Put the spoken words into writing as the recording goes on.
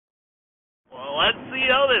Let's see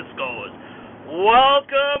how this goes.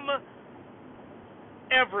 Welcome,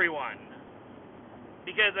 everyone.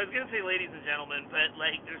 Because I was going to say ladies and gentlemen, but,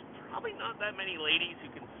 there's probably not that many ladies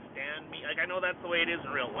who can stand me. I know that's the way it is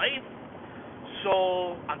in real life.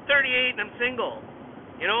 So, I'm 38 and I'm single.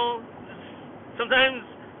 You know, sometimes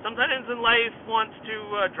in life wants to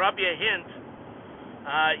drop you a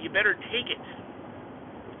hint. You better take it.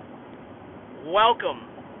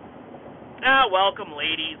 Welcome. Welcome,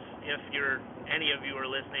 ladies, if any of you are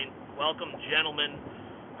listening. Welcome, gentlemen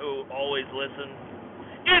who always listen.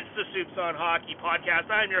 It's the Soups on Hockey podcast.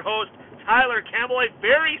 I'm your host, Tyler Campbell, a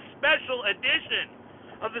very special edition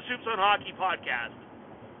of the Soups on Hockey podcast.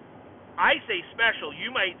 I say special, you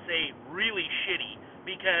might say really shitty,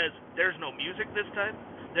 because there's no music this time,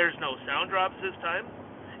 there's no sound drops this time,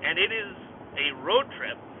 and it is a road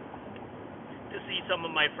trip to see some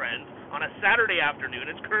of my friends on a Saturday afternoon.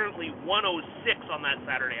 It's currently 1:06 on that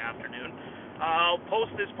Saturday afternoon. I'll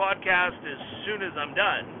post this podcast as soon as I'm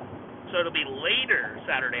done, so it'll be later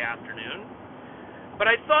Saturday afternoon. But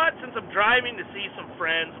I thought, since I'm driving to see some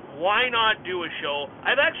friends, why not do a show?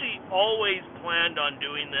 I've actually always planned on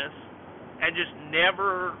doing this and just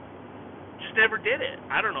never did it.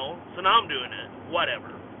 I don't know. So now I'm doing it.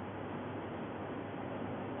 Whatever.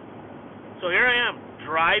 So here I am,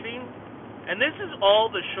 driving, and this is all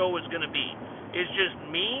the show is going to be. It's just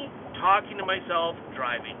me talking to myself,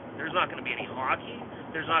 driving. There's not going to be any hockey.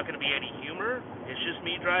 There's not going to be any humor. It's just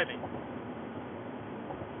me driving.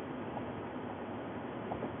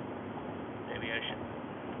 Maybe I should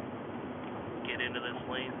get into this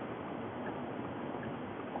lane.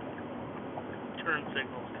 Turn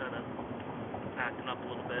signal's kind of acting up a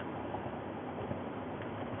little bit.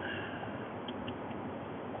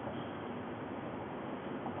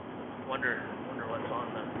 Wonder what's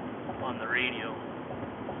on the radio.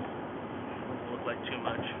 Doesn't look like too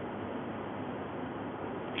much.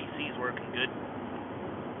 AC's working good.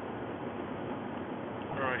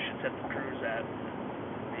 I don't know, I should set the cruise at.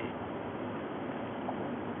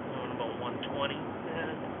 Going about 120.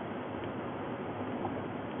 Yeah.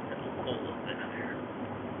 That's a whole little bit higher.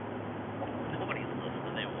 Nobody's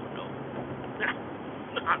listening, they won't know.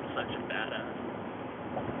 I'm such a badass.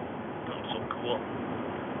 I'm so cool.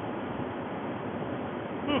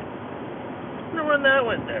 I wonder when that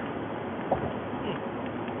went there.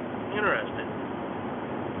 Interesting.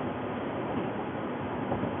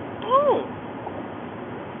 Oh,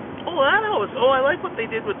 that house. Oh, I like what they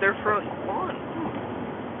did with their front lawn.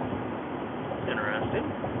 Interesting.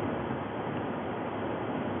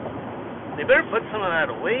 They better put some of that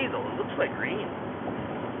away, though. It looks like rain.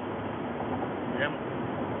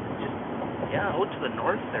 Out to the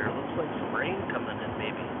north there, it looks like some rain coming in,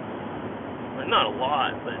 maybe. Like, not a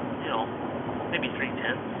lot, but, maybe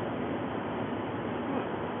 3/10.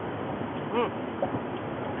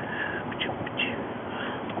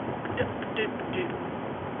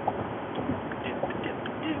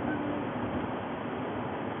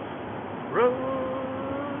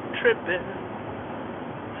 Road tripping.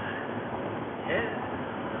 Yeah,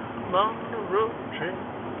 I'm on a road trip.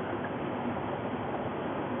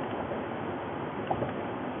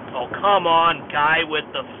 Oh, come on, guy with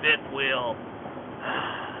the fifth wheel.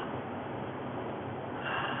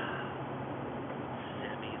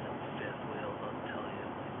 Sammy's a fifth wheel, I'll tell you.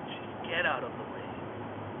 Just get out of the way.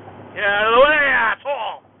 Get out of the way,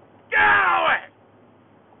 asshole! Get out of the way!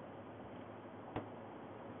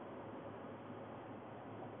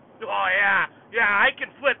 Oh, yeah. Yeah, I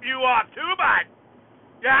can flip you off too, bud.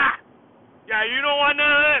 Yeah. Yeah, you don't want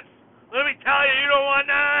none of this. Let me tell you, you don't want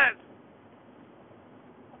none of this.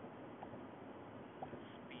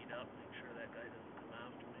 Make sure that guy doesn't come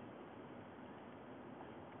after me.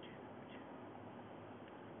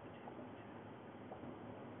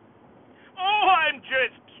 Oh, I'm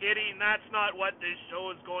just kidding. That's not what this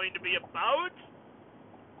show is going to be about.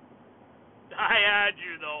 I had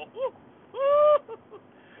you, though.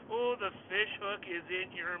 Oh, the fish hook is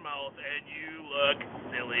in your mouth, and you look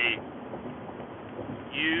silly.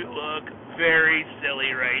 You look very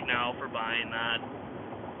silly right now for buying that.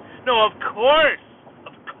 No, of course.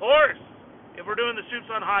 If we're doing the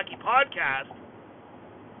Soups on Hockey podcast,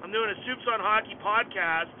 I'm doing a Soups on Hockey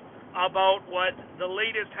podcast about what the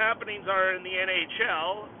latest happenings are in the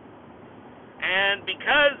NHL. And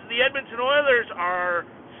because the Edmonton Oilers are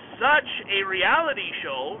such a reality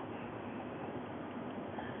show,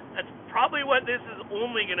 that's probably what this is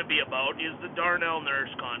only going to be about, is the Darnell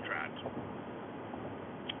Nurse contract.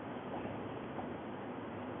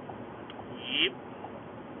 Yep.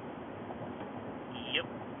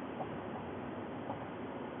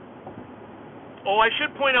 Oh, I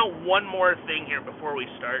should point out one more thing here before we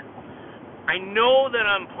start. I know that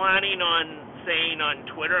I'm planning on saying on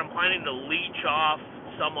Twitter, I'm planning to leech off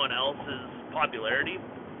someone else's popularity.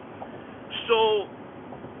 So,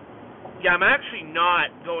 yeah, I'm actually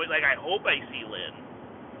not going, like, I hope I see Lynn.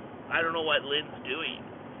 I don't know what Lynn's doing.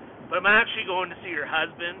 But I'm actually going to see her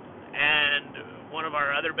husband and one of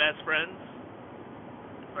our other best friends.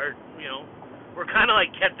 Or, you know, we're kind of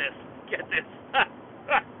like, get this.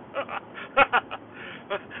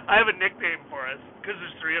 I have a nickname for us, because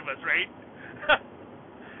there's three of us, right?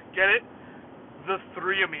 Get it? The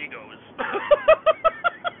Three Amigos.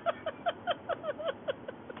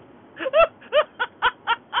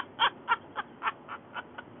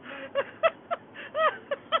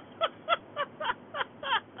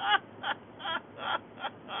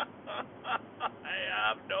 I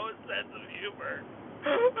have no sense of humor.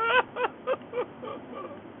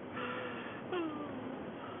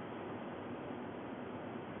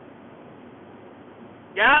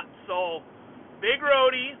 Yeah, so Big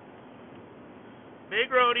Roadie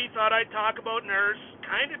thought I'd talk about Nurse,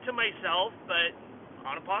 kind of to myself, but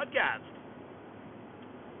on a podcast.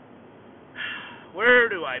 Where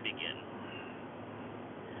do I begin?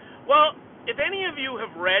 Well, if any of you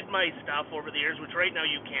have read my stuff over the years, which right now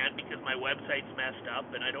you can't because my website's messed up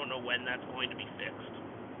and I don't know when that's going to be fixed.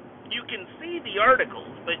 You can see the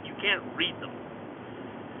articles, but you can't read them.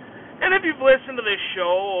 And if you've listened to this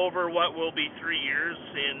show over what will be 3 years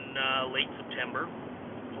in late September,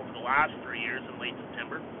 over the last 3 years in late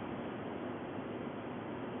September,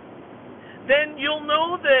 then you'll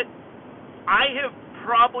know that I have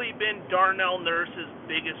probably been Darnell Nurse's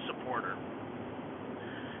biggest supporter.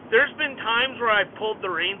 There's been times where I've pulled the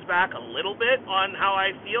reins back a little bit on how I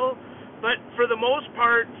feel, but for the most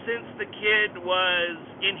part, since the kid was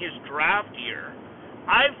in his draft year,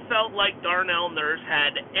 I've felt like Darnell Nurse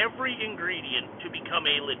had every ingredient to become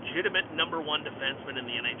a legitimate number one defenseman in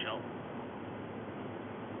the NHL.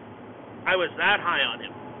 I was that high on him.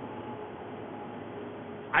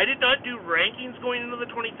 I did not do rankings going into the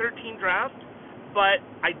 2013 draft, but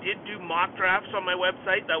I did do mock drafts on my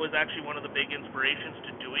website. That was actually one of the big inspirations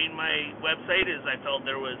to doing my website, is I felt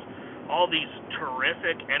there was all these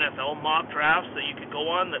terrific NFL mock drafts that you could go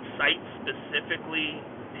on that cite specifically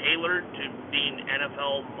tailored to being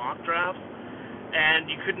NFL mock drafts, and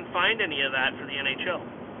you couldn't find any of that for the NHL.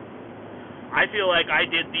 I feel like I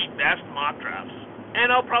did the best mock drafts, and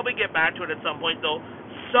I'll probably get back to it at some point, though.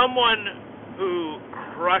 Someone who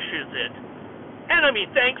crushes it, and I mean,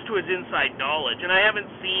 thanks to his inside knowledge, and I haven't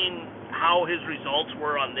seen how his results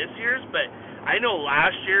were on this year's, but I know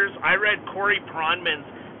last year's, I read Corey Pronman's,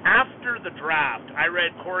 after the draft, I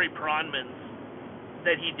read Corey Pronman's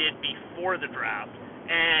that he did before the draft,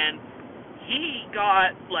 and he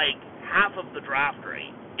got like half of the draft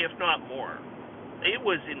rate, if not more. It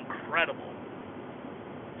was incredible.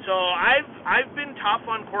 So I've been tough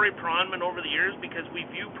on Corey Pronman over the years because we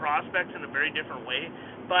view prospects in a very different way.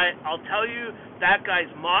 But I'll tell you, that guy's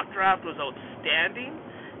mock draft was outstanding.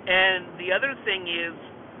 And the other thing is,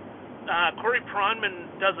 Corey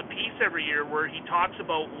Pronman does a piece every year where he talks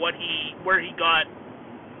about where he got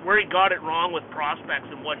it wrong with prospects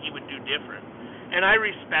and what he would do different. And I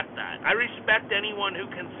respect that. I respect anyone who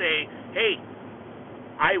can say, hey,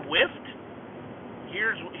 I whiffed.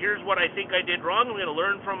 Here's what I think I did wrong. I'm going to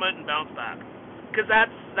learn from it and bounce back, because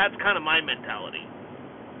that's kind of my mentality.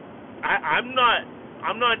 I'm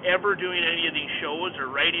not ever doing any of these shows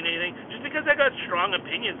or writing anything. Just because I got strong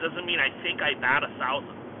opinions doesn't mean I think I bat 1,000.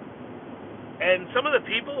 And some of the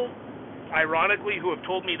people, ironically, who have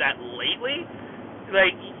told me that lately,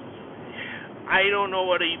 like, I don't know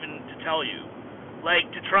what even to tell you. Like,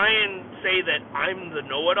 to try and say that I'm the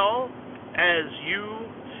know-it-all, as you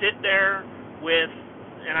sit there with,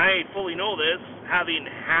 and I fully know this, having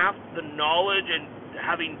half the knowledge and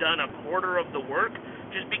having done a quarter of the work,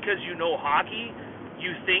 just because you know hockey,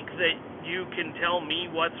 you think that you can tell me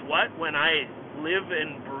what's what when I live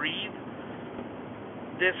and breathe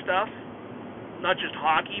this stuff? Not just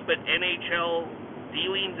hockey, but NHL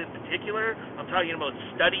dealings in particular. I'm talking about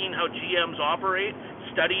studying how GMs operate,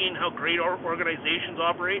 studying how great organizations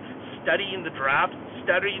operate, studying the draft,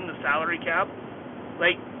 studying the salary cap.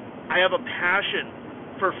 Like, I have a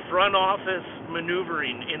passion for front office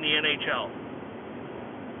maneuvering in the NHL.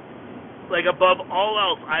 Like, above all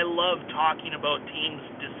else, I love talking about teams'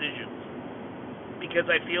 decisions, because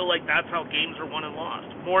I feel like that's how games are won and lost.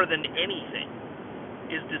 More than anything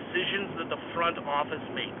is decisions that the front office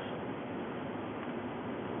makes.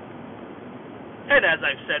 And as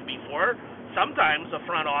I've said before, sometimes the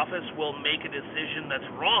front office will make a decision that's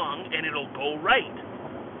wrong and it'll go right.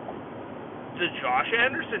 The Josh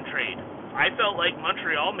Anderson trade, I felt like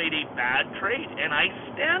Montreal made a bad trade, and I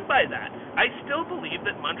stand by that. I still believe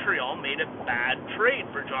that Montreal made a bad trade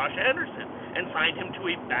for Josh Anderson and signed him to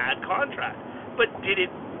a bad contract. But did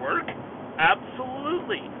it work?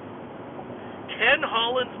 Absolutely. Ken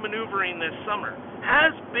Holland's maneuvering this summer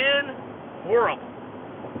has been horrible.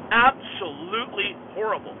 Absolutely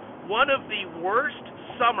horrible. One of the worst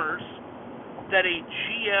summers that a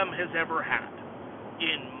GM has ever had,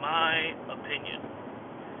 in my opinion.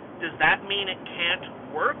 Does that mean it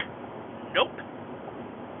can't work? Nope.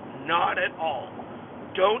 Not at all.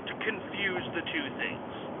 Don't confuse the two things.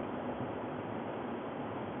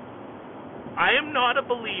 I am not a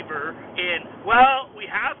believer in, well, we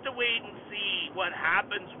have to wait and see what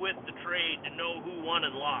happens with the trade to know who won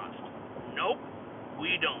and lost. Nope,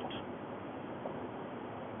 we don't.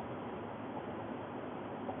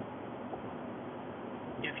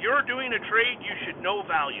 If you're doing a trade, you should know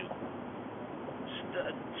value.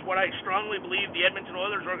 It's what I strongly believe the Edmonton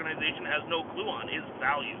Oilers organization has no clue on, is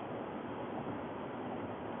value.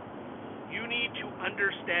 You need to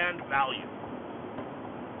understand value.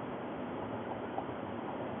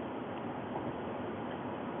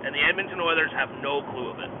 And the Edmonton Oilers have no clue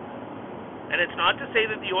of it. And it's not to say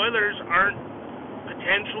that the Oilers aren't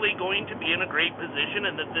potentially going to be in a great position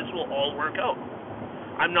and that this will all work out.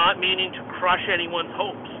 I'm not meaning to crush anyone's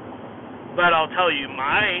hopes. But I'll tell you,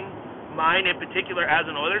 mine in particular as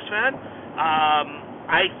an Oilers fan,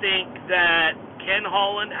 I think that Ken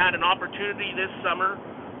Holland had an opportunity this summer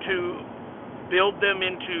to build them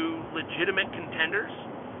into legitimate contenders.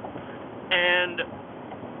 And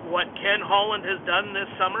what Ken Holland has done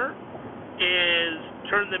this summer is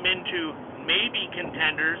turn them into maybe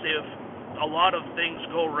contenders if a lot of things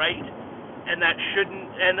go right, and that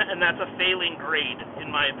shouldn't, and that's a failing grade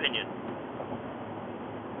in my opinion.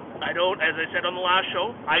 I don't, as I said on the last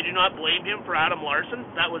show, I do not blame him for Adam Larson.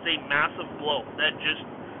 That was a massive blow that just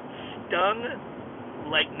stung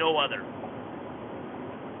like no other.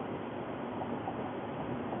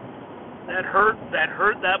 That hurt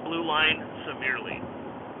that blue line severely.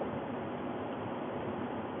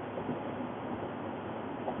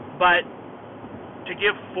 But to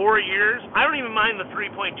give 4 years, I don't even mind the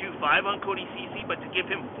 3.25 on Cody Ceci, but to give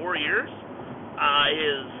him 4 years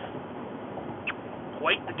is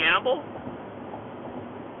quite the gamble.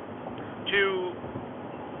 To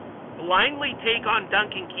blindly take on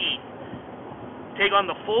Duncan Keith, take on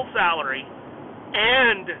the full salary,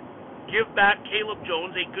 and give back Caleb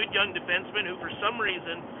Jones, a good young defenseman who for some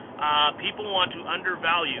reason people want to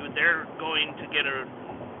undervalue. They're going to get a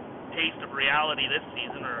taste of reality this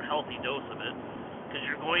season, or a healthy dose of it, because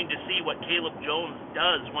you're going to see what Caleb Jones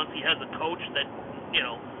does once he has a coach that,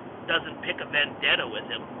 doesn't pick a vendetta with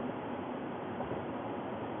him.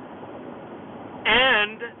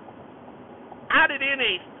 And added in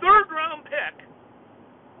a third-round pick,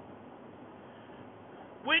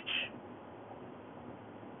 which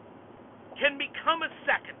can become a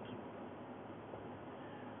second.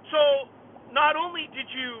 So, not only did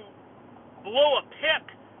you blow a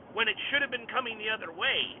pick when it should have been coming the other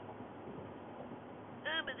way,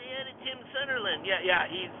 but they added Tim Sunderland. Yeah,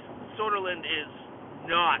 Soderlund is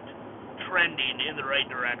not trending in the right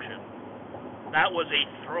direction. That was a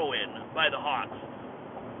throw-in by the Hawks.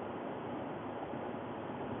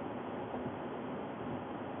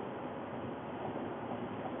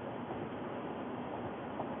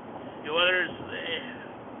 The Oilers,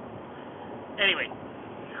 anyway,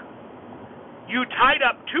 you tied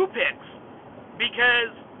up 2 picks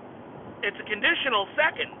because it's a conditional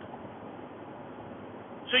second.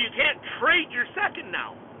 So you can't trade your second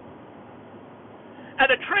now. At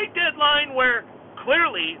a trade deadline where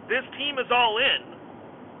clearly this team is all in,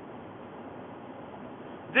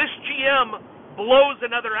 this GM blows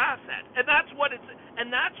another asset. And that's what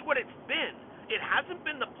it's been. It hasn't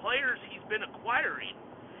been the players he's been acquiring.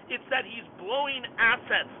 It's that he's blowing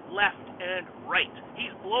assets left and right.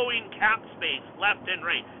 He's blowing cap space left and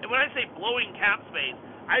right. And when I say blowing cap space,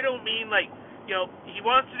 I don't mean like, he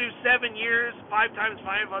wants to do 7 years, 5 times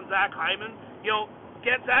 5 on Zach Hyman.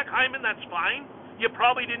 Get Zach Hyman, that's fine. You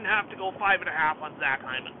probably didn't have to go 5.5 on Zach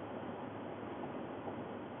Hyman.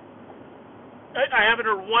 I haven't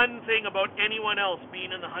heard one thing about anyone else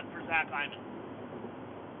being in the hunt for Zach Hyman.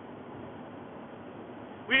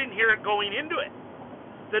 We didn't hear it going into it,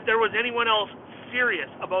 that there was anyone else serious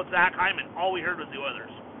about Zach Hyman. All we heard was the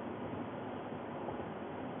Oilers.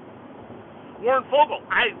 Warren Foegele.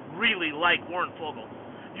 I really like Warren Foegele.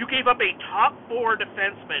 You gave up a top 4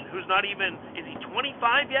 defenseman who's not even, is he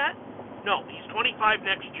 25 yet? No, he's 25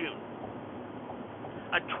 next June.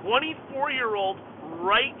 A 24-year-old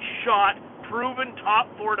right shot, proven top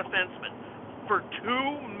 4 defenseman. for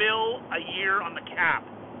 $2 million a year on the cap.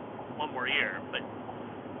 One more year, but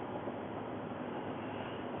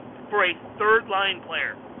for a third line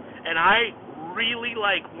player. And I really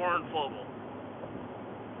like Warren Foegele.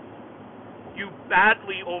 You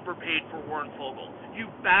badly overpaid for Warren Foegele. You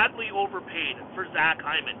badly overpaid for Zach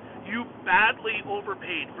Hyman. You badly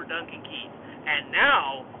overpaid for Duncan Keith. And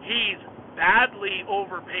now he's badly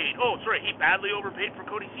overpaid. He badly overpaid for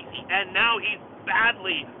Cody Ceci. And now he's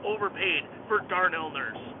badly overpaid for Darnell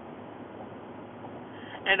Nurse.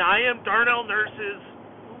 And I am Darnell Nurse's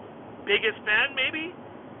biggest fan, maybe?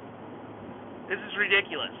 This is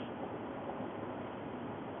ridiculous.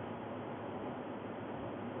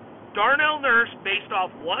 Darnell Nurse, based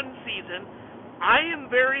off one season, I am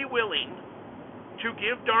very willing to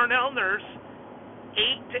give Darnell Nurse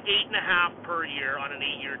 8 to 8.5 per year on an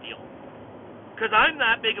 8-year deal. Because I'm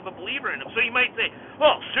that big of a believer in him. So you might say,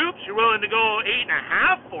 well, Soups, you're willing to go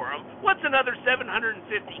 8.5 for him. What's another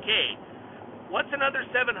 $750K? What's another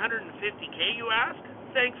 $750K, you ask?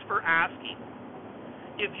 Thanks for asking.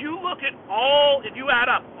 If you add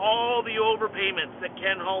up all the overpayments that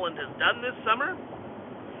Ken Holland has done this summer,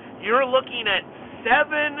 you're looking at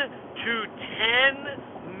 $7 to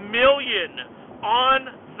 $10 million on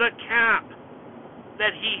the cap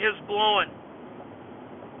that he has blown.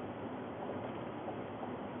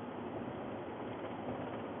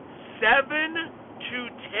 $7 to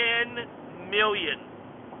 $10 million.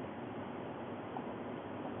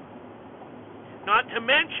 Not to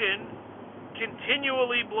mention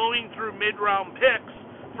continually blowing through mid-round picks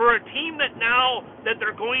for a team that now that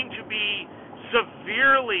they're going to be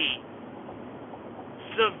severely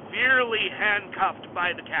handcuffed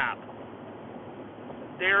by the cap.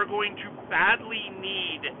 They're going to badly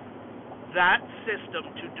need that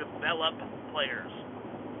system to develop players.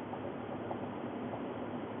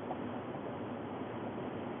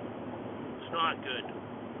 It's not good.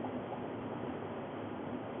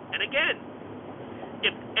 And again,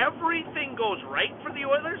 if everything goes right for the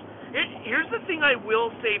Oilers, here's the thing I will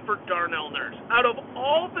say for Darnell Nurse. Out of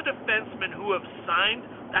all the defensemen who have signed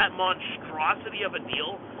that monstrosity of a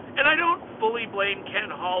deal, and I don't fully blame Ken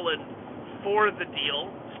Holland for the deal.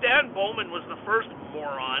 Stan Bowman was the first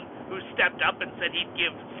moron who stepped up and said he'd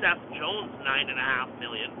give Seth Jones $9.5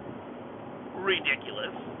 million.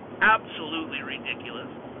 Ridiculous. Absolutely ridiculous.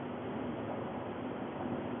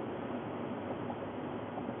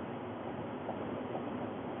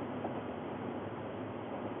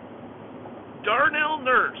 Darnell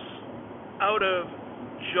Nurse, out of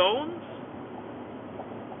Jones,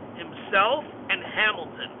 himself, and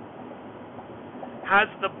Hamilton, has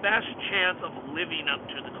the best chance of living up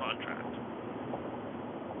to the contract.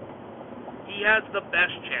 He has the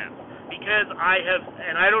best chance. Because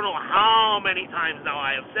I don't know how many times now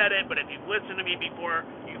I have said it, but if you've listened to me before,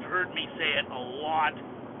 you've heard me say it a lot.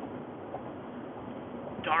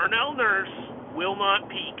 Darnell Nurse will not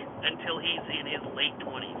peak until he's in his late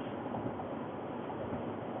 20s.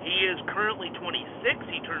 He is currently 26.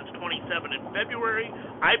 He turns 27 in February.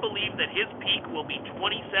 I believe that his peak will be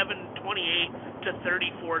 27, 28 to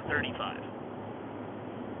 34, 35.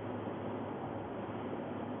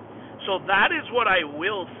 So that is what I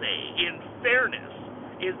will say, in fairness,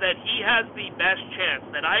 is that he has the best chance.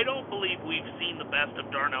 That I don't believe we've seen the best of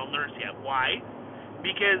Darnell Nurse yet. Why?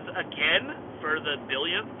 Because, again, for the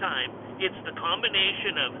billionth time, it's the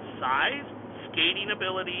combination of size, skating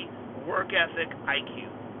ability, work ethic,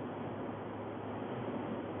 IQ.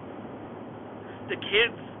 The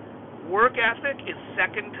kid's work ethic is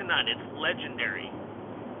second to none. It's legendary.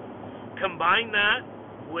 Combine that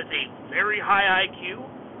with a very high IQ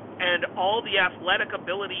and all the athletic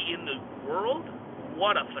ability in the world,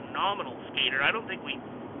 what a phenomenal skater. I don't think we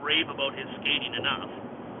rave about his skating enough.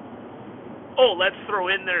 Oh, let's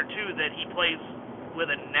throw in there, too, that he plays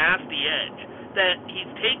with a nasty edge. That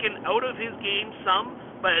he's taken out of his game some,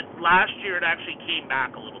 but last year it actually came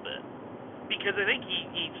back a little bit. Because I think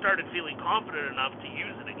he started feeling confident enough to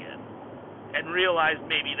use it again and realized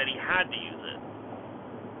maybe that he had to use it.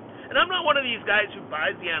 And I'm not one of these guys who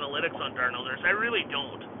buys the analytics on Darnell Nurse. I really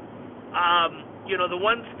don't. The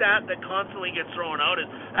one stat that constantly gets thrown out is,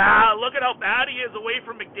 look at how bad he is away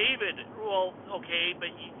from McDavid. Well, okay,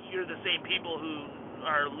 but you're the same people who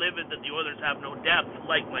are livid that the Oilers have no depth,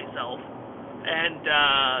 like myself. And,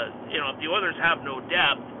 if the Oilers have no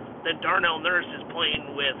depth, then Darnell Nurse is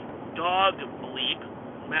playing with dog bleep.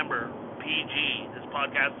 Remember, PG. This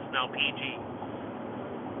podcast is now PG.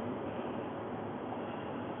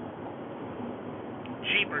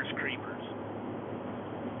 Jeepers creepers.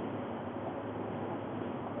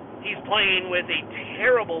 He's playing with a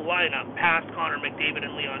terrible lineup past Connor McDavid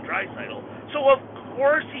and Leon Draisaitl. So of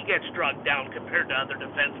course he gets drugged down compared to other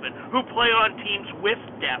defensemen who play on teams with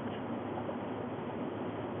depth.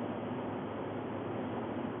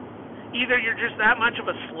 Either you're just that much of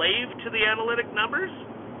a slave to the analytic numbers,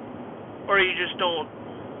 or you just don't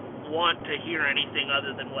want to hear anything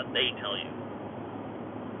other than what they tell you.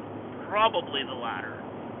 Probably the latter.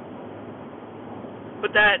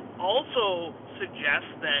 But that also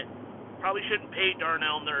suggests that probably shouldn't pay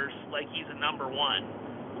Darnell Nurse like he's a number one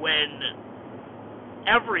when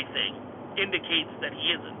everything indicates that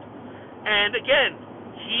he isn't. And again,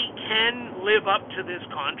 he can live up to this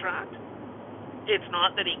contract. It's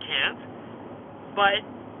not that he can't, but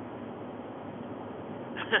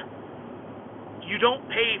you don't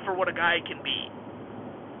pay for what a guy can be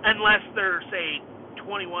unless they're, say,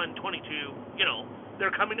 21, 22, they're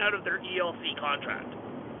coming out of their ELC contract.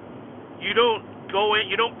 You don't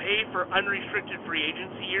pay for unrestricted free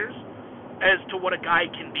agency years as to what a guy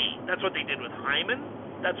can be. That's what they did with Hyman.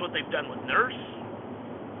 That's what they've done with Nurse.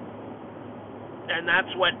 And that's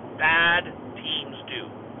what bad teams do.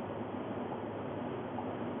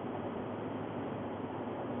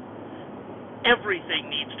 Everything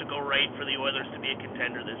needs to go right for the Oilers to be a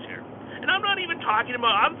contender this year. And I'm not even talking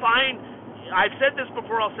about, I'm fine, I've said this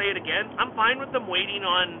before, I'll say it again, I'm fine with them waiting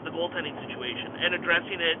on the goaltending situation and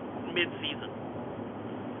addressing it mid-season.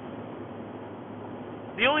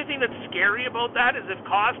 The only thing that's scary about that is if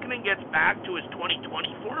Koskinen gets back to his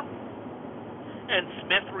 2020 form and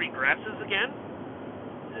Smith regresses again,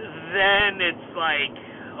 then it's like,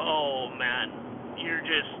 oh man,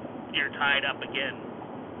 you're tied up again.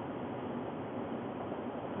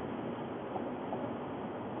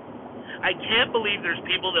 I can't believe there's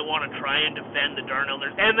people that want to try and defend the Darnell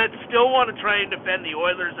Nurse and that still want to try and defend the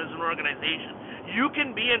Oilers as an organization. You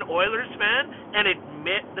can be an Oilers fan and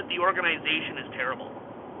admit that the organization is terrible.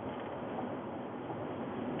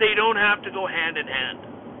 They don't have to go hand in hand.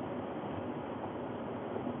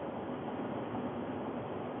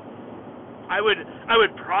 I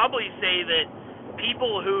would probably say that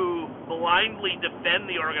people who blindly defend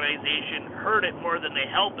the organization hurt it more than they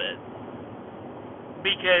help it.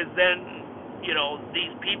 Because then, these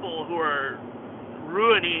people who are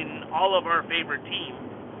ruining all of our favorite teams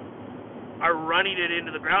are running it into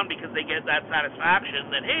the ground because they get that satisfaction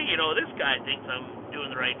that, hey, this guy thinks I'm doing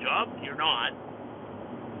the right job. You're not.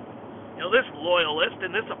 This loyalist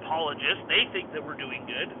and this apologist, they think that we're doing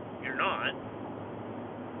good. You're not.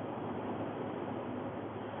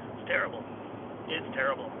 It's terrible. It's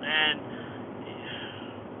terrible. And,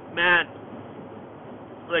 man,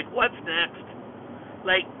 what's next?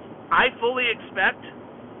 I fully expect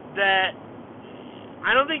that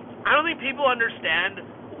I don't think people understand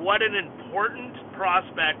what an important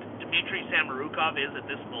prospect Dmitry Samorukov is at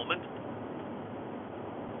this moment.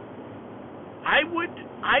 I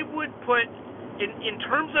would put in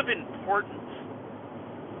terms of importance,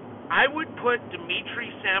 I would put Dmitry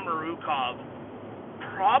Samorukov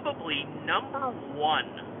probably number one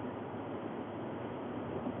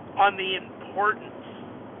on the importance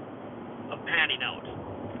of panning out.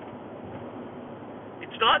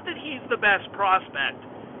 It's not that he's the best prospect,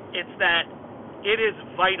 it's that it is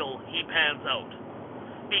vital he pans out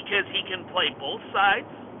because he can play both sides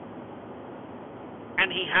and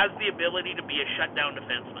he has the ability to be a shutdown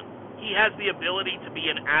defenseman. He has the ability to be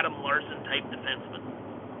an Adam Larson type defenseman.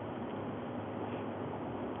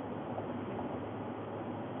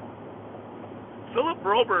 Philip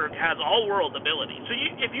Broberg has all-world ability. So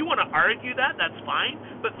if you want to argue that, that's fine.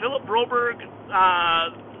 But Philip Broberg,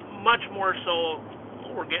 much more so,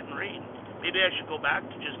 we're getting rain. Maybe I should go back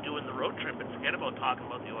to just doing the road trip and forget about talking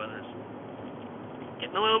about the Oilers.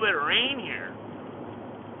 Getting a little bit of rain here.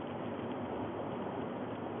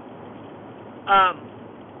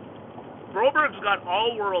 Broberg's got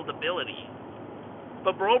all-world ability.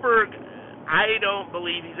 But Broberg, I don't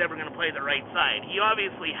believe he's ever going to play the right side. He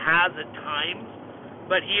obviously has at times,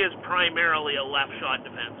 but he is primarily a left-shot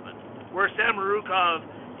defenseman. Where Samorukov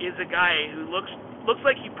is a guy who looks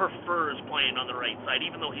like he prefers playing on the right side,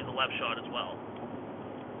 even though he's a left shot as well.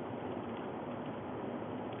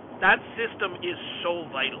 That system is so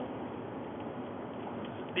vital.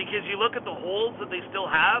 Because you look at the holes that they still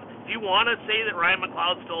have, if you want to say that Ryan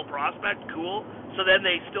McLeod's still a prospect, cool. So then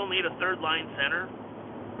they still need a third-line center.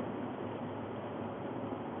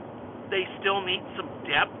 They still need some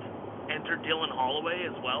depth. Enter Dylan Holloway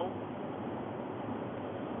as well.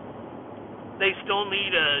 They still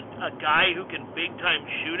need a guy who can big-time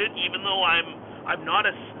shoot it, even though I'm not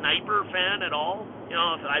a sniper fan at all.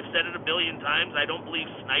 I've said it a billion times, I don't believe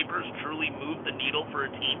snipers truly move the needle for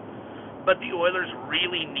a team. But the Oilers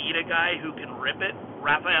really need a guy who can rip it.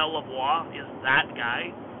 Raphael Lavoie is that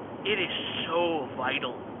guy. It is so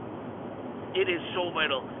vital. It is so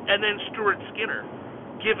vital. And then Stuart Skinner,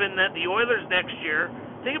 given that the Oilers next year,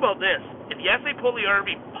 think about this. If Jesse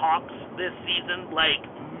Puljujärvi pops this season like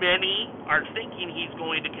many are thinking he's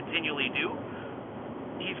going to continually do,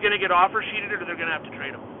 he's going to get offer sheeted or they're going to have to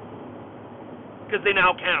trade him. Because they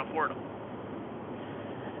now can't afford him.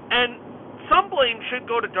 And some blame should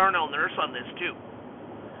go to Darnell Nurse on this too.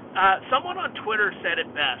 Someone on Twitter said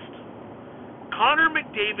it best. Connor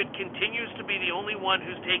McDavid continues to be the only one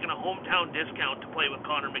who's taken a hometown discount to play with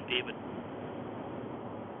Connor McDavid.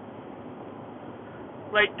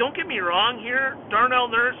 Like, don't get me wrong here. Darnell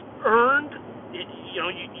Nurse earned,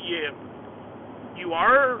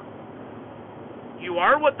 you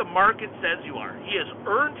are what the market says you are. He has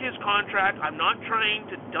earned his contract. I'm not trying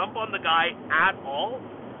to dump on the guy at all.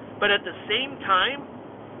 But at the same time,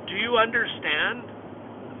 do you understand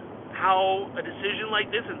how a decision like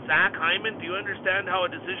this, and Zach Hyman, do you understand how a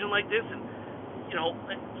decision like this, and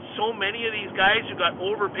so many of these guys who got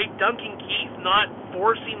overpaid, Duncan Keith not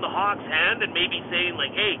forcing the Hawks' hand and maybe saying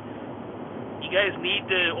like, hey, you guys need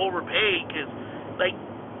to overpay because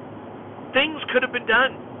things could have been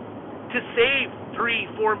done to save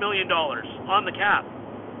 $3-4 million on the cap.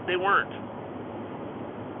 They weren't.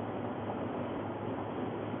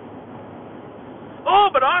 Oh,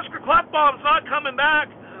 but Oscar Klefbom's not coming back.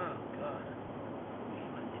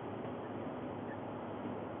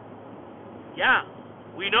 Yeah,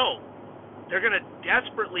 we know. They're going to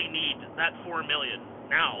desperately need that $4 million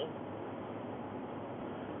now.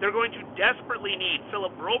 They're going to desperately need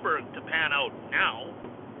Philip Broberg to pan out now.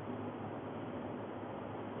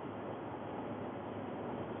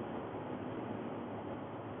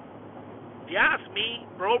 If you ask me,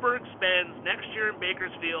 Broberg spends next year in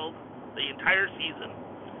Bakersfield the entire season,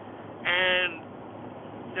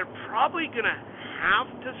 and they're probably going to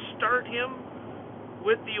have to start him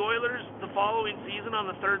with the Oilers the following season on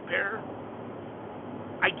the third pair.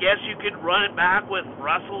 I guess you could run it back with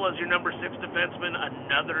Russell as your number 6 defenseman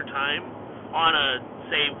another time on a,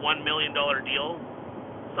 say, $1 million deal,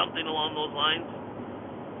 something along those lines.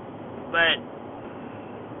 But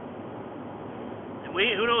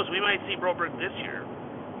who knows? We might see Broberg this year.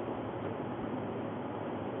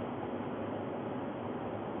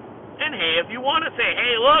 And hey, if you want to say,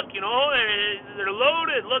 hey, look, they're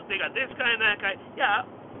loaded. Look, they got this guy and that guy. Yeah,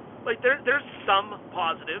 there's some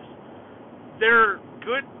positives. Their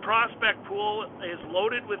good prospect pool is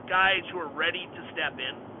loaded with guys who are ready to step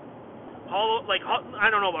in. I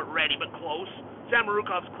don't know about ready, but close.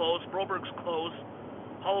 Samarukov's close. Broberg's close.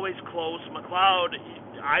 Holloway's close. McLeod,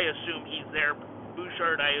 I assume he's there.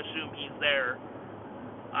 Bouchard, I assume he's there.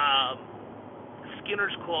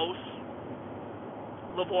 Skinner's close.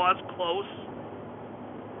 Lavoie's close.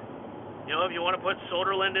 If you want to put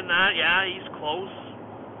Soderlund in that, yeah, he's close.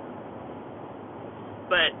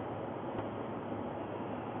 But,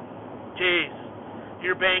 geez,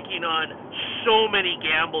 you're banking on so many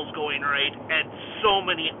gambles going right and so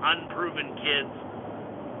many unproven kids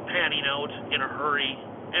panning out in a hurry.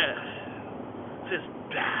 This is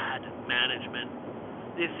bad management.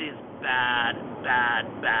 This is bad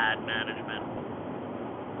management.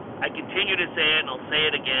 I continue to say it, and I'll say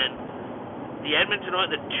it again.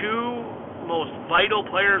 The two most vital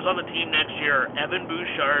players on the team next year are Evan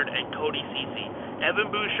Bouchard and Cody Ceci.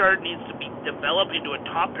 Evan Bouchard needs to be developed into a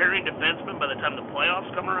top-pairing defenseman by the time the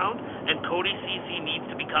playoffs come around, and Cody Ceci needs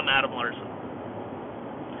to become Adam Larson.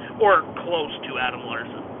 Or close to Adam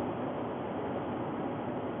Larson.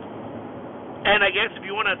 And I guess if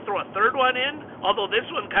you want to throw a third one in, although this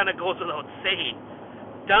one kind of goes without saying,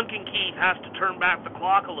 Duncan Keith has to turn back the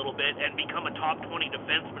clock a little bit and become a top 20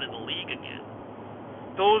 defenseman in the league again.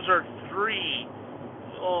 Those are three.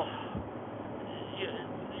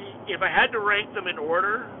 If I had to rank them in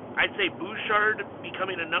order, I'd say Bouchard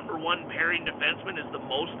becoming a number 1 pairing defenseman is the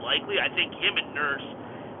most likely. I think him and Nurse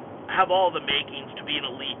have all the makings to be an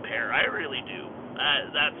elite pair. I really do.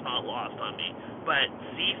 That's not lost on me. But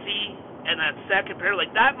Ceci and that second pair,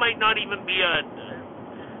 that might not even be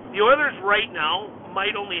the Oilers right now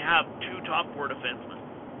might only have 2 top 4 defensemen.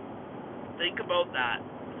 Think about that.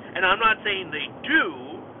 And I'm not saying they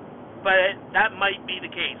do, but that might be the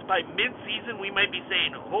case. By mid-season, we might be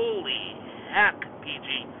saying, holy heck, PG,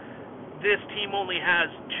 this team only has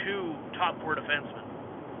 2 top 4 defensemen.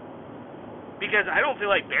 Because I don't feel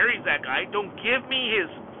like Barry's that guy. Don't give me his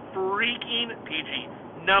freaking,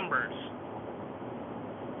 PG, numbers.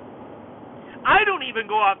 I don't even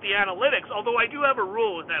go off the analytics, although I do have a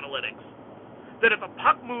rule with analytics. That if a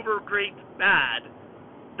puck mover grades bad,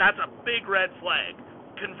 that's a big red flag.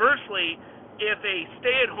 Conversely, if a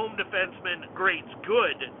stay-at-home defenseman grades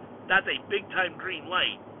good, that's a big-time green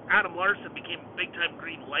light. Adam Larson became a big-time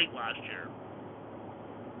green light last year.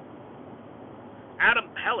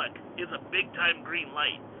 Adam Pelech is a big-time green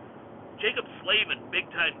light. Jacob Slavin,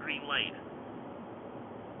 big-time green light.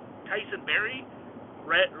 Tyson Barrie,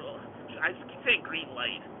 I keep saying green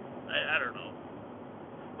light. I don't know.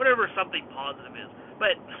 Whatever something positive is.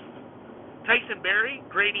 But Tyson Barrie,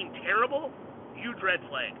 grading terrible, huge red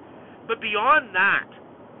flag. But beyond that,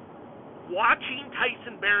 watching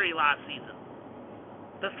Tyson Barrie last season,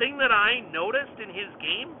 the thing that I noticed in his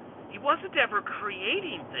game, he wasn't ever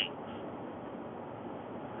creating things.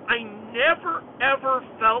 I never, ever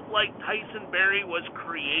felt like Tyson Barrie was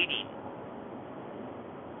creating.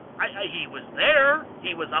 He was there.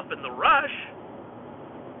 He was up in the rush.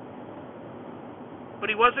 But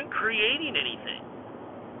he wasn't creating anything.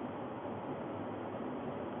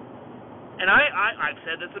 And I've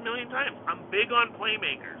said this a million times. I'm big on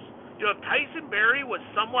playmakers. You know, if Tyson Barrie was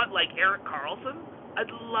somewhat like Erik Karlsson,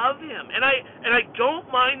 I'd love him. And I don't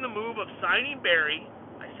mind the move of signing Barrie.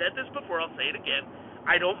 I said this before, I'll say it again.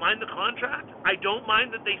 I don't mind the contract. I don't mind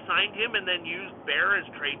that they signed him and then used Bear as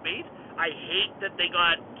trade bait. I hate that they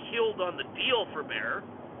got killed on the deal for Bear.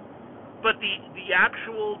 But the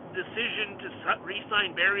actual decision to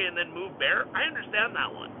re-sign Barrie and then move Bear, I understand that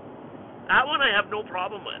one. That one I have no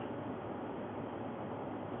problem with.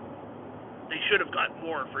 They should have got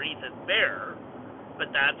more for Ethan Bear, but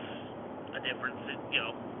that's a different,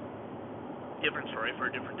 different story for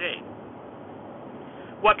a different day.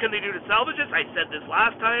 What can they do to salvage this? I said this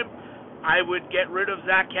last time. I would get rid of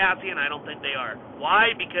Zach Kassian. I don't think they are.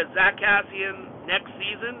 Why? Because Zach Kassian next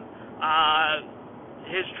season,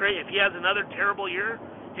 his trade, if he has another terrible year,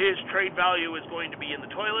 his trade value is going to be in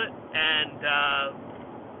the toilet, and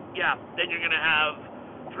then you're going to have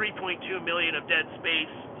 $3.2 million of dead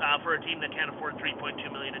space for a team that can't afford $3.2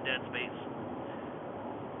 million of dead space.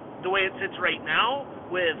 The way it sits right now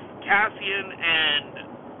with Kassian and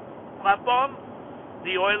Klefbom,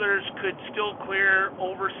 the Oilers could still clear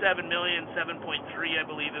over $7 million, 7.3, I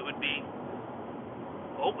believe it would be.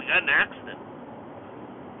 Oh, we got an accident.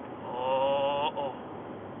 Oh.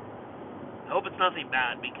 I hope it's nothing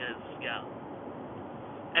bad because, yeah.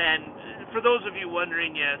 And for those of you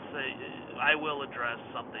wondering, yes, I will address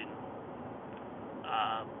something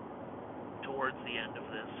towards the end of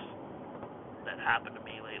this that happened to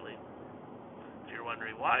me lately. If you're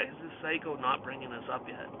wondering, why is this psycho not bringing this up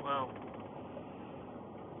yet? Well,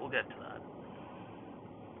 we'll get to that.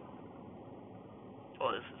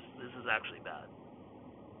 Oh, this is actually bad.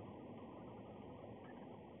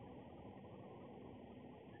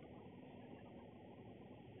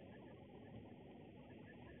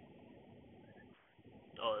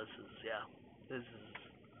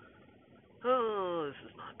 Oh, this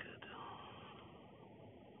is not good.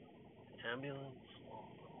 Ambulance.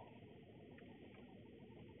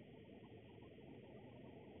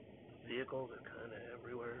 Vehicles are kind of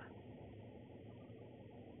everywhere.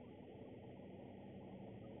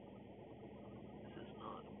 This is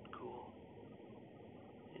not cool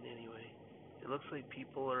in any way. It looks like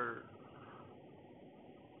people are,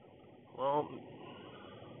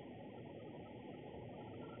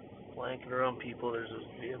 flanking around people. There's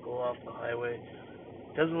a vehicle off the highway.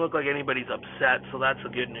 Doesn't look like anybody's upset, so that's the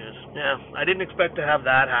good news. Yeah, I didn't expect to have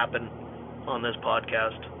that happen on this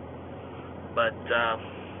podcast. But,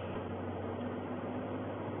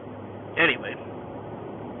 anyway.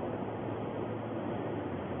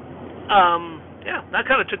 That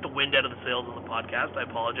kind of took the wind out of the sails of the podcast. I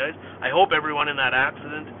apologize. I hope everyone in that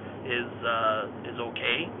accident is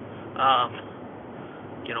okay. I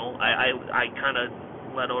kind of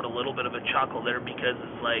let out a little bit of a chuckle there because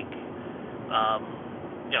it's like,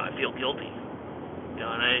 I feel guilty.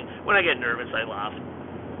 And when I get nervous, I laugh.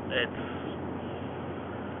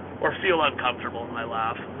 Or feel uncomfortable, I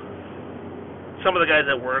laugh. Some of the guys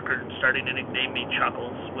at work are starting to nickname me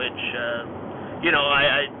Chuckles, which,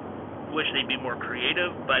 I wish they'd be more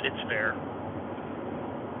creative, but it's fair.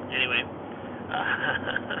 Anyway.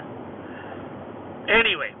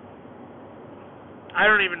 I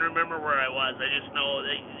don't even remember where I was. I just know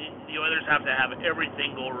the Oilers have to have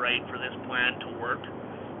everything go right for this plan to work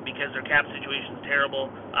because their cap situation is terrible.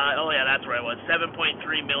 That's where I was. $7.3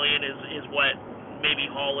 million is what maybe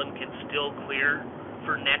Holland can still clear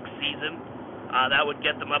for next season. That would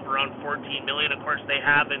get them up around $14 million. Of course, they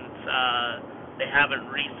haven't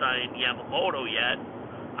re-signed Yamamoto yet.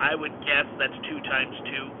 I would guess that's 2 times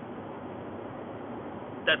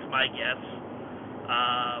 2. That's my guess.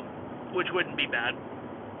 Which wouldn't be bad.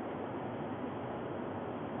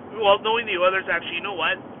 Well, knowing the Oilers, actually, you know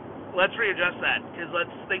what? Let's readjust that, because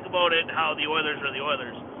let's think about it how the Oilers are the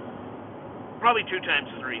Oilers. Probably 2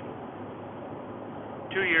 times 3.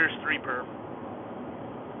 2 years, 3 per.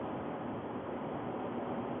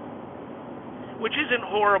 Which isn't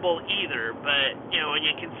horrible either, but, when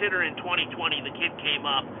you consider in 2020 the kid came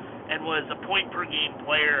up and was a point per game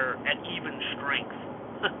player at even strength.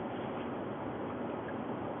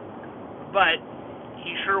 But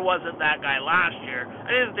he sure wasn't that guy last year. I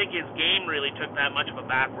didn't think his game really took that much of a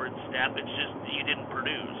backward step. It's just he didn't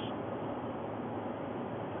produce.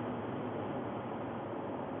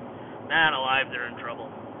 Man alive, they're in trouble.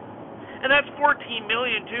 And that's $14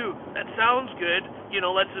 million too. That sounds good.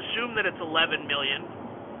 Let's assume that it's $11 million.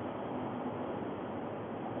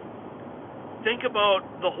 Think about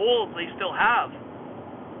the holes they still have.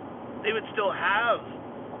 They would still have,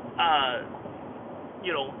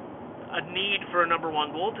 a need for a number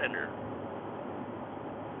one goaltender.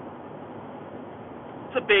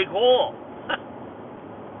 It's a big hole.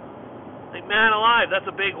 Like, man alive, that's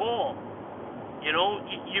a big hole.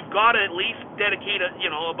 You've got to at least dedicate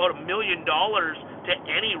about $1 million to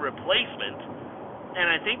any replacement, and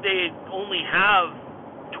I think they only have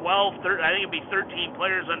 12, 13, I think it'd be 13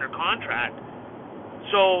 players under contract.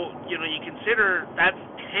 So you consider that's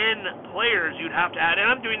 10 players you'd have to add, and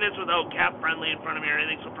I'm doing this without cap friendly in front of me or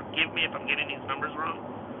anything, so forgive me if I'm getting these numbers wrong.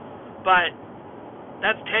 But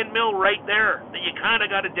that's $10 million right there that you kind of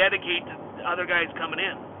got to dedicate to other guys coming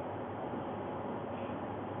in.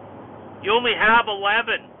 You only have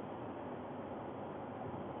 11.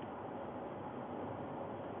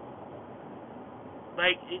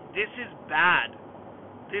 This is bad.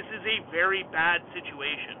 This is a very bad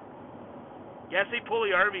situation. Jesse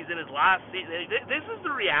Puljujarvi's in his last season. This is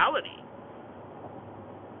the reality.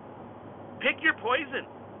 Pick your poison.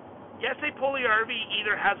 Jesse Puljujarvi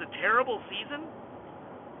either has a terrible season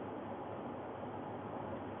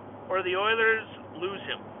or the Oilers lose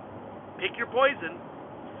him. Pick your poison.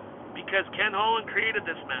 Because Ken Holland created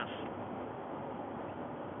this mess.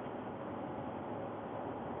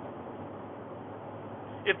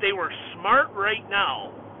 If they were smart right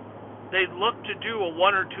now, they'd look to do a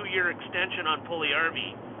 1 or 2 year extension on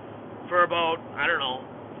Puljujarvi for about,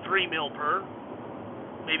 $3 million per,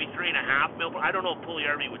 maybe $3.5 million per. I don't know if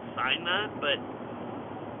Puljujarvi would sign that, but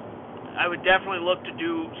I would definitely look to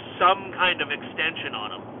do some kind of extension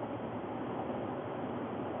on him.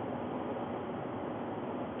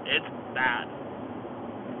 It's bad.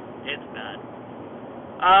 It's bad.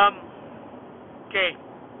 Okay.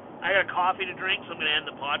 I got coffee to drink, so I'm going to end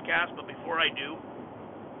the podcast. But before I do,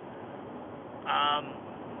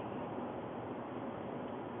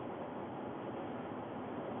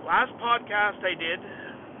 last podcast I did,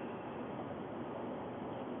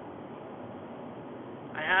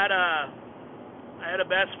 I had a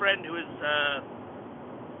best friend who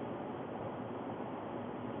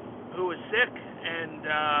was sick. And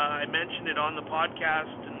I mentioned it on the podcast,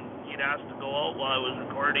 and he'd asked to go out while I was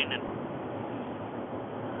recording. And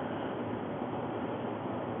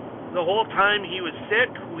the whole time he was sick,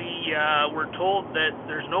 we were told that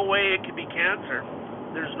there's no way it could be cancer.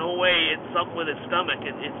 There's no way it's something with his stomach.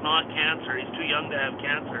 It's not cancer. He's too young to have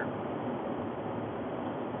cancer.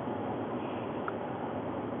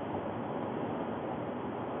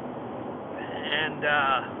 And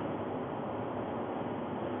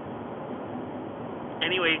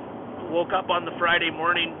anyway, woke up on the Friday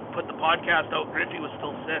morning, put the podcast out. Griffey was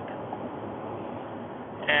still sick,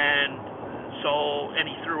 and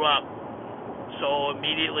he threw up. So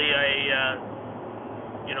immediately I,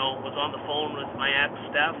 was on the phone with my ex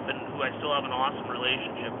Steph, and who I still have an awesome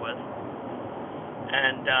relationship with.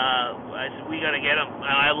 And I said, we got to get him.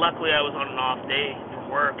 Luckily I was on an off day from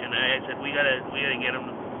work, and I said we gotta get him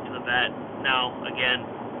to the vet now again.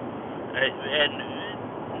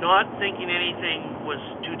 And not thinking anything was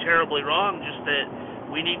too terribly wrong, just that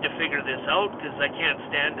we need to figure this out, because I can't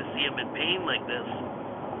stand to see him in pain like this.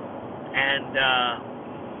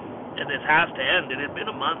 And this has to end. It had been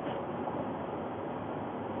a month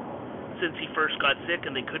since he first got sick,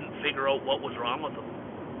 and they couldn't figure out what was wrong with him.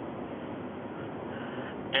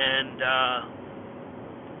 And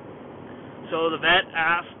so the vet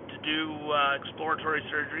asked to do exploratory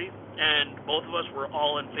surgery, and both of us were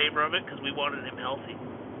all in favor of it because we wanted him healthy.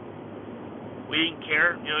 We didn't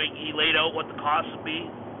care. He laid out what the cost would be.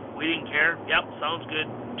 We didn't care. Yep, sounds good.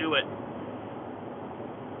 Do it.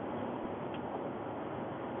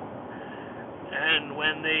 And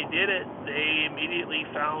when they did it, they immediately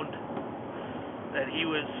found that he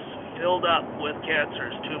was filled up with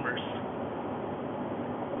cancerous tumors.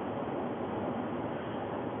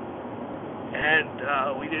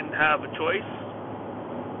 And we didn't have a choice.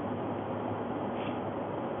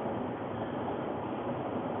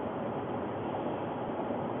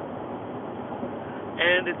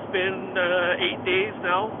 and it's been 8 days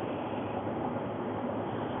now.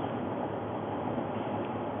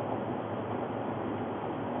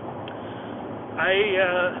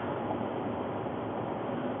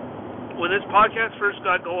 When this podcast first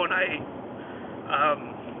got going,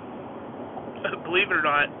 believe it or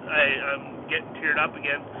not, I'm getting teared up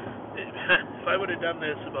again. If I would have done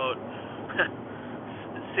this about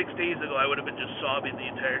 6 days ago, I would have been just sobbing the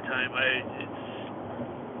entire time.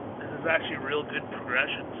 This is actually a real good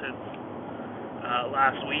progression since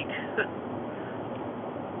last week.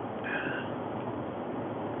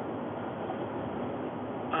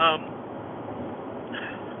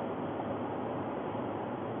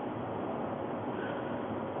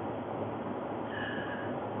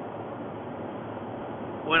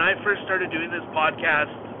 When I first started doing this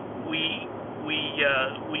podcast, we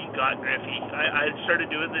got Griffey. I started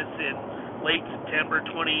doing this in late September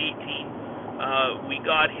 2018. We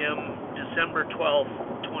got him December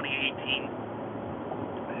 12th, 2018.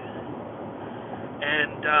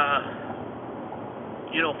 And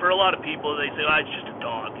for a lot of people, they say, it's just a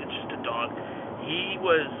dog. It's just a dog. He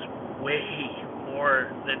was way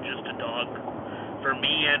more than just a dog for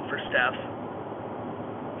me and for Steph.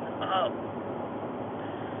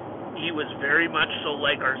 He was very much so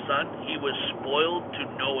like our son. He was spoiled to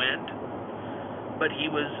no end, but he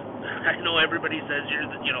was, I know everybody says you're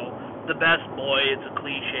the best boy, it's a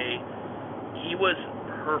cliche. He was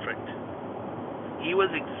perfect. He was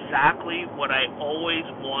exactly what I always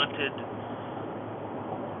wanted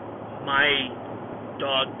my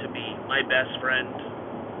dog to be, my best friend.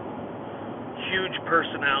 Huge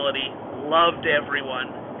personality, loved everyone,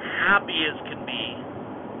 happy as can be.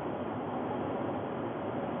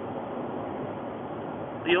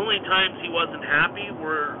 The only times he wasn't happy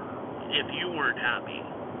were if you weren't happy,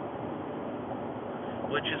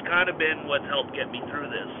 which has kind of been what's helped get me through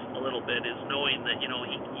this a little bit, is knowing that, you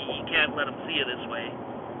can't let him see you this way.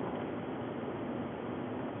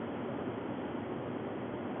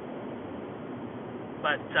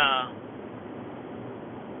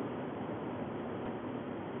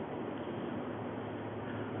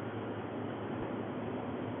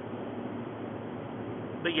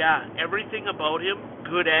 But yeah, everything about him,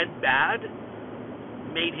 good and bad,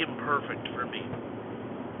 made him perfect for me.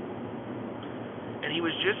 And he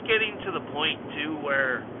was just getting to the point too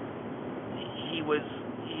where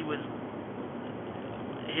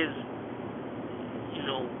his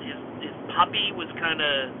puppy was kind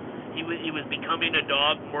of, he was becoming a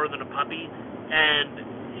dog more than a puppy,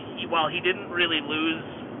 and while he didn't really lose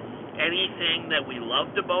anything that we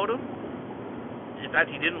loved about him, in fact,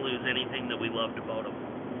 he didn't lose anything that we loved about him,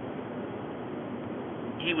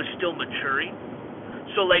 he was still maturing.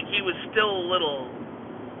 So, he was still a little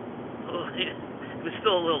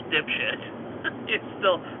dipshit.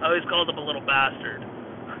 I always called him a little bastard.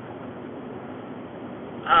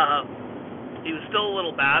 He was still a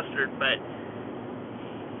little bastard, but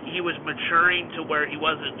he was maturing to where he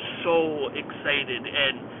wasn't so excited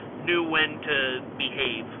and knew when to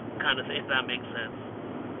behave, kind of, if that makes sense.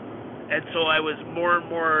 And so I was more and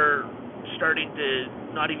more starting to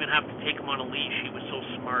not even have to take him on a leash. He was so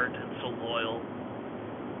smart and so loyal.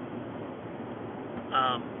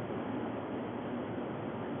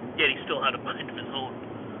 Yet he still had a mind of his own.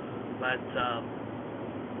 But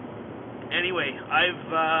anyway,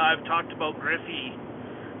 I've talked about Griffey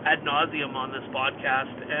ad nauseum on this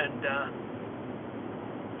podcast, and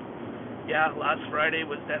last Friday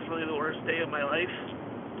was definitely the worst day of my life,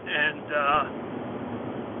 and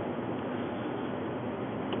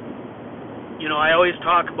I always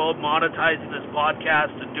talk about monetizing this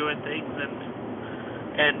podcast and doing things,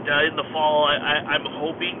 and in the fall I'm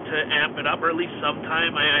hoping to amp it up, or at least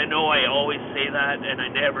sometime. I know I always say that, and I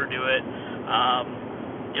never do it.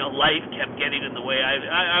 Life kept getting in the way.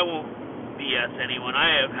 I won't BS anyone.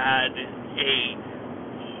 I have had a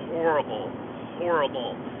horrible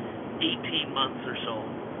 18 months or so,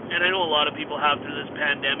 and I know a lot of people have through this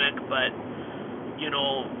pandemic, but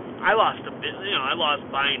I lost I lost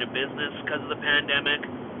buying a business because of the pandemic.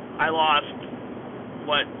 I lost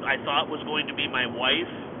what I thought was going to be my wife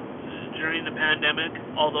during the pandemic,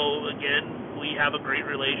 although, again, we have a great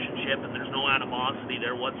relationship and there's no animosity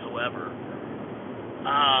there whatsoever.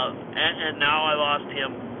 And now I lost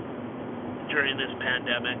him during this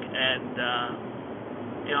pandemic, and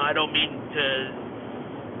I don't mean to,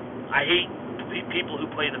 I hate people who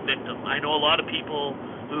play the victim. I know a lot of people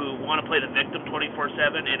who want to play the victim 24/7,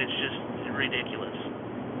 and it's just ridiculous.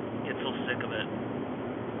 Get so sick of it.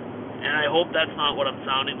 And I hope that's not what I'm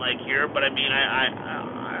sounding like here, but I mean, I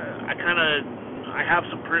have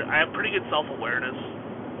pretty good self-awareness,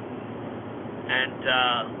 and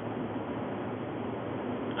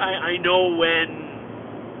I know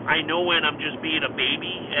when I'm just being a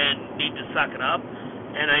baby and need to suck it up,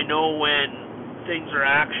 and I know when things are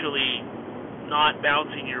actually not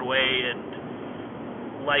bouncing your way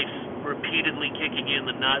and life's repeatedly kicking you in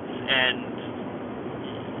the nuts, and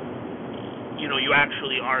you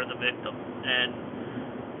actually are the victim. And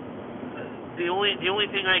the only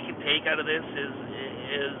thing I can take out of this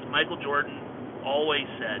is Michael Jordan always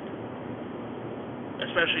said,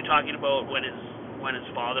 especially talking about when his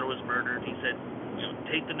father was murdered, he said,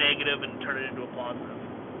 take the negative and turn it into a positive.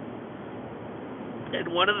 And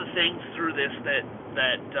one of the things through this that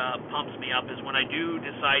pumps me up is when I do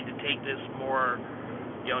decide to take this more,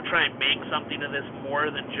 try and make something of this more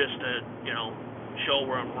than just a show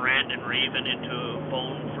where I'm ranting and raving into a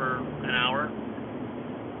phone for an hour.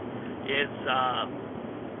 Is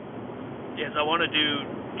I want to do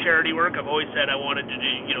charity work. I've always said I wanted to do,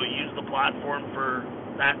 use the platform for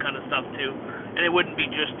that kind of stuff too. And it wouldn't be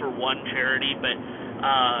just for one charity, but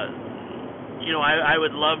I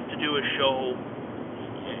would love to do a show,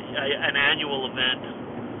 an annual event,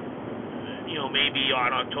 maybe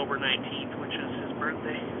on October 19th, which is his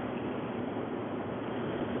birthday.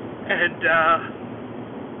 And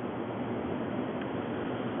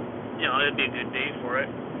it'd be a good day for it.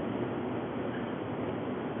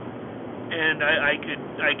 And I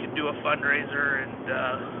could do a fundraiser and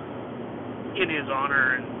in his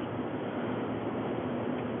honor and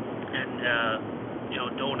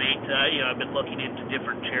donate. I've been looking into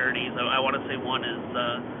different charities. I want to say one is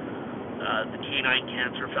the Canine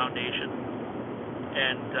Cancer Foundation,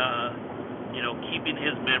 and keeping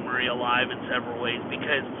his memory alive in several ways,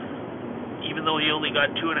 because even though he only got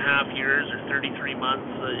 2.5 years or 33 months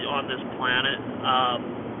on this planet,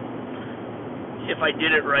 if I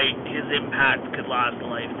did it right, his impact could last a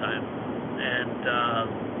lifetime. And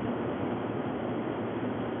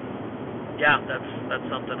that's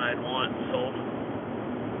something I'd want. So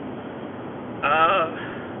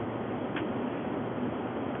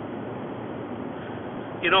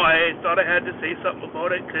I thought I had to say something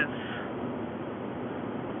about it, because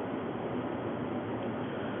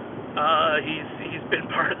he's been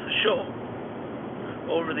part of the show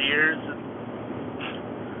over the years, and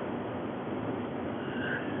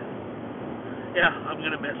I'm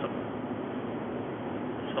gonna miss him.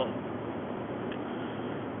 So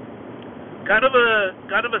kind of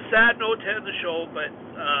a sad note to end the show, but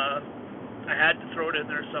I had to throw it in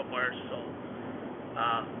there somewhere. So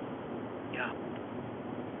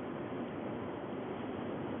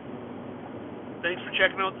thanks for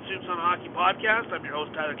checking out the Soups on Hockey podcast. I'm your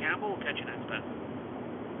host, Tyler Campbell. We'll catch you next time.